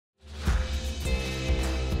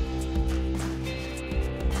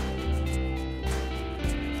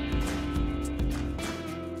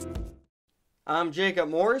I'm Jacob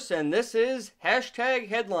Morse, and this is Hashtag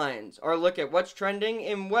Headlines, our look at what's trending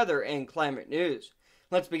in weather and climate news.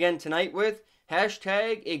 Let's begin tonight with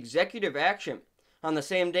Hashtag Executive Action. On the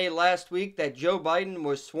same day last week that Joe Biden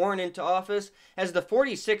was sworn into office as the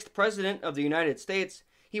 46th President of the United States,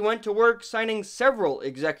 he went to work signing several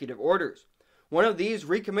executive orders. One of these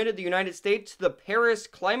recommitted the United States to the Paris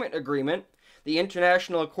Climate Agreement, the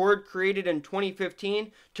international accord created in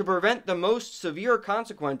 2015 to prevent the most severe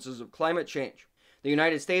consequences of climate change. The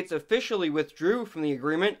United States officially withdrew from the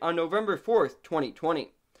agreement on November 4,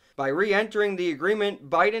 2020. By re-entering the agreement,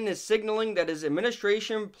 Biden is signaling that his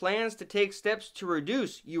administration plans to take steps to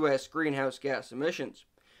reduce U.S. greenhouse gas emissions.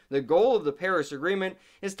 The goal of the Paris Agreement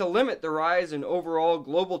is to limit the rise in overall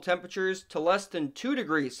global temperatures to less than 2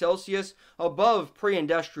 degrees Celsius above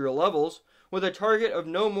pre-industrial levels, with a target of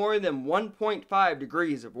no more than 1.5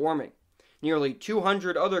 degrees of warming. Nearly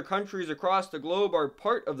 200 other countries across the globe are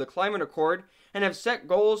part of the Climate Accord and have set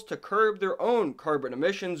goals to curb their own carbon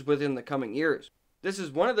emissions within the coming years. This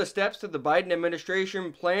is one of the steps that the Biden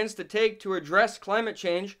administration plans to take to address climate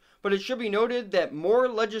change, but it should be noted that more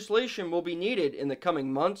legislation will be needed in the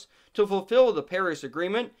coming months to fulfill the Paris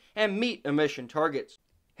Agreement and meet emission targets.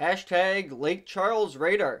 Hashtag Lake Charles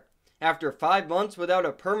Radar. After 5 months without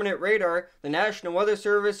a permanent radar, the National Weather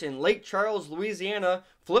Service in Lake Charles, Louisiana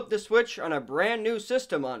flipped the switch on a brand new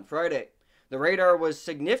system on Friday. The radar was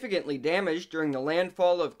significantly damaged during the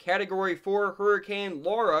landfall of Category 4 Hurricane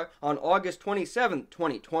Laura on August 27,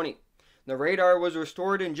 2020. The radar was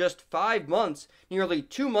restored in just 5 months, nearly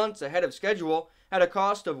 2 months ahead of schedule, at a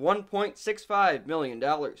cost of $1.65 million.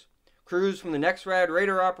 Crews from the NEXRAD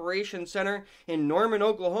Radar Operations Center in Norman,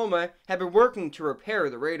 Oklahoma, have been working to repair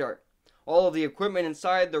the radar. All of the equipment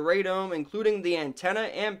inside the radome, including the antenna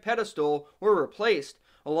and pedestal, were replaced,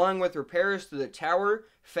 along with repairs to the tower,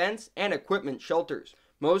 fence, and equipment shelters.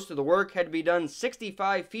 Most of the work had to be done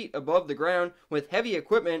 65 feet above the ground with heavy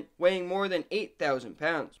equipment weighing more than 8,000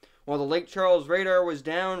 pounds. While the Lake Charles radar was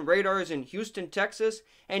down, radars in Houston, Texas,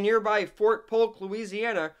 and nearby Fort Polk,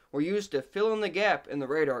 Louisiana, were used to fill in the gap in the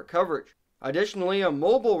radar coverage. Additionally, a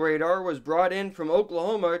mobile radar was brought in from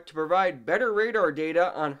Oklahoma to provide better radar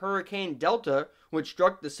data on Hurricane Delta, which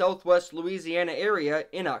struck the southwest Louisiana area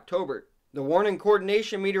in October. The warning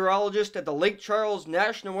coordination meteorologist at the Lake Charles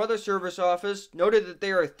National Weather Service office noted that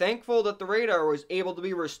they are thankful that the radar was able to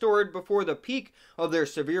be restored before the peak of their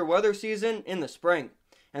severe weather season in the spring.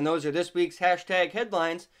 And those are this week's Hashtag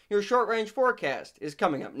Headlines. Your short-range forecast is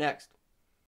coming up next.